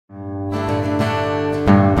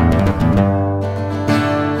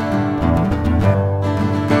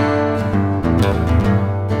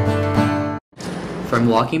From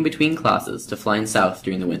walking between classes to flying south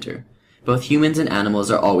during the winter, both humans and animals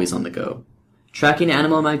are always on the go. Tracking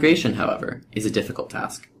animal migration, however, is a difficult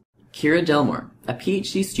task. Kira Delmore, a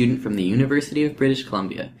PhD student from the University of British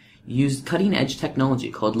Columbia, used cutting-edge technology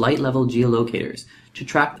called light-level geolocators to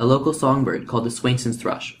track a local songbird called the Swainson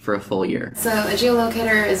thrush for a full year. So a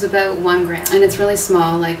geolocator is about 1 gram, and it's really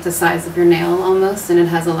small, like the size of your nail almost, and it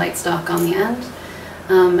has a light stalk on the end.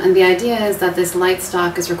 And the idea is that this light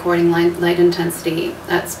stalk is recording light intensity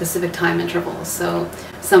at specific time intervals. So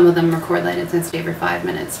some of them record light intensity every 5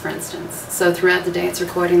 minutes, for instance. So throughout the day it's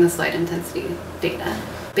recording this light intensity data.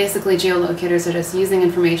 Basically, geolocators are just using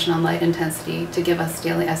information on light intensity to give us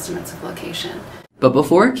daily estimates of location. But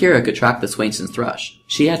before Kira could track the Swainson thrush,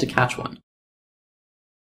 she had to catch one.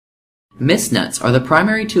 Mist nets are the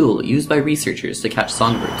primary tool used by researchers to catch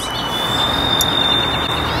songbirds.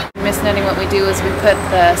 Mist netting, what we do is we put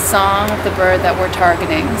the song of the bird that we're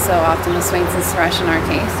targeting, so often the Swainson's thrush in our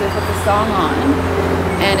case, so we put the song on,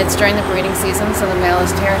 and it's during the breeding season, so the male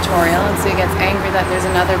is territorial, and so he gets angry that there's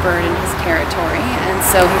another bird in his territory, and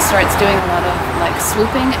so he starts doing a lot of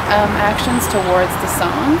swooping actions towards the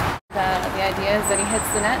song. The idea is that he hits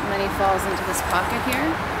the net and then he falls into this pocket here,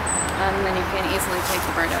 and then you can easily take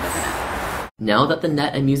the bird out of the net. Now that the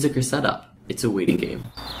net and music are set up, it's a waiting game.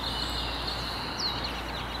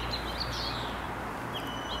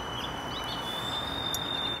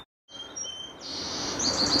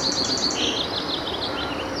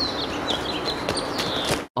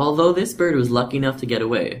 Although this bird was lucky enough to get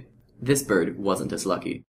away, this bird wasn't as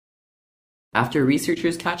lucky. After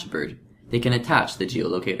researchers catch a bird, they can attach the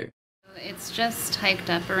geolocator. It's just hiked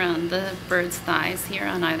up around the bird's thighs here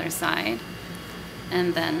on either side,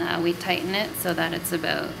 and then we tighten it so that it's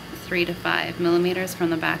about 3 to 5 millimeters from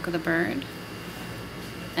the back of the bird,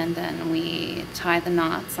 and then we tie the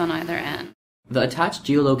knots on either end. The attached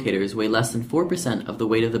geolocators weigh less than 4% of the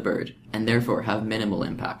weight of the bird and therefore have minimal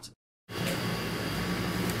impact.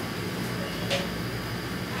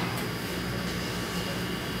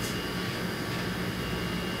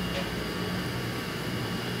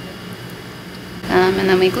 And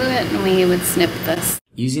then we glue it and we would snip this.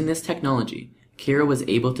 Using this technology, Kira was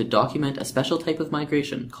able to document a special type of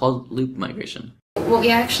migration called loop migration. What we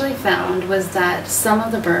actually found was that some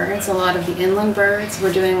of the birds, a lot of the inland birds,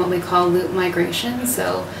 were doing what we call loop migration.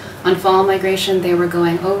 So on fall migration they were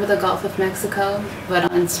going over the Gulf of Mexico,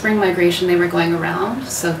 but on spring migration they were going around,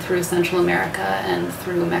 so through Central America and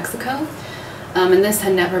through Mexico. And this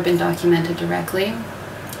had never been documented directly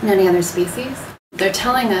in any other species. They're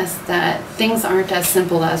telling us that things aren't as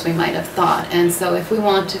simple as we might have thought, and so if we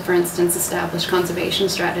want to, for instance, establish conservation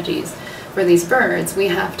strategies for these birds, we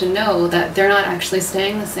have to know that they're not actually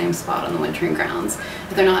staying the same spot on the wintering grounds,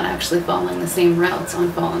 they're not actually following the same routes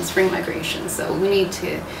on fall and spring migration, so we need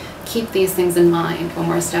to keep these things in mind when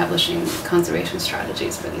we're establishing conservation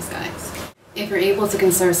strategies for these guys. If you're able to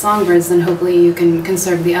conserve songbirds, then hopefully you can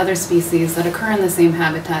conserve the other species that occur in the same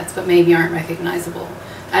habitats but maybe aren't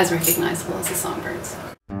as recognizable as the songbirds.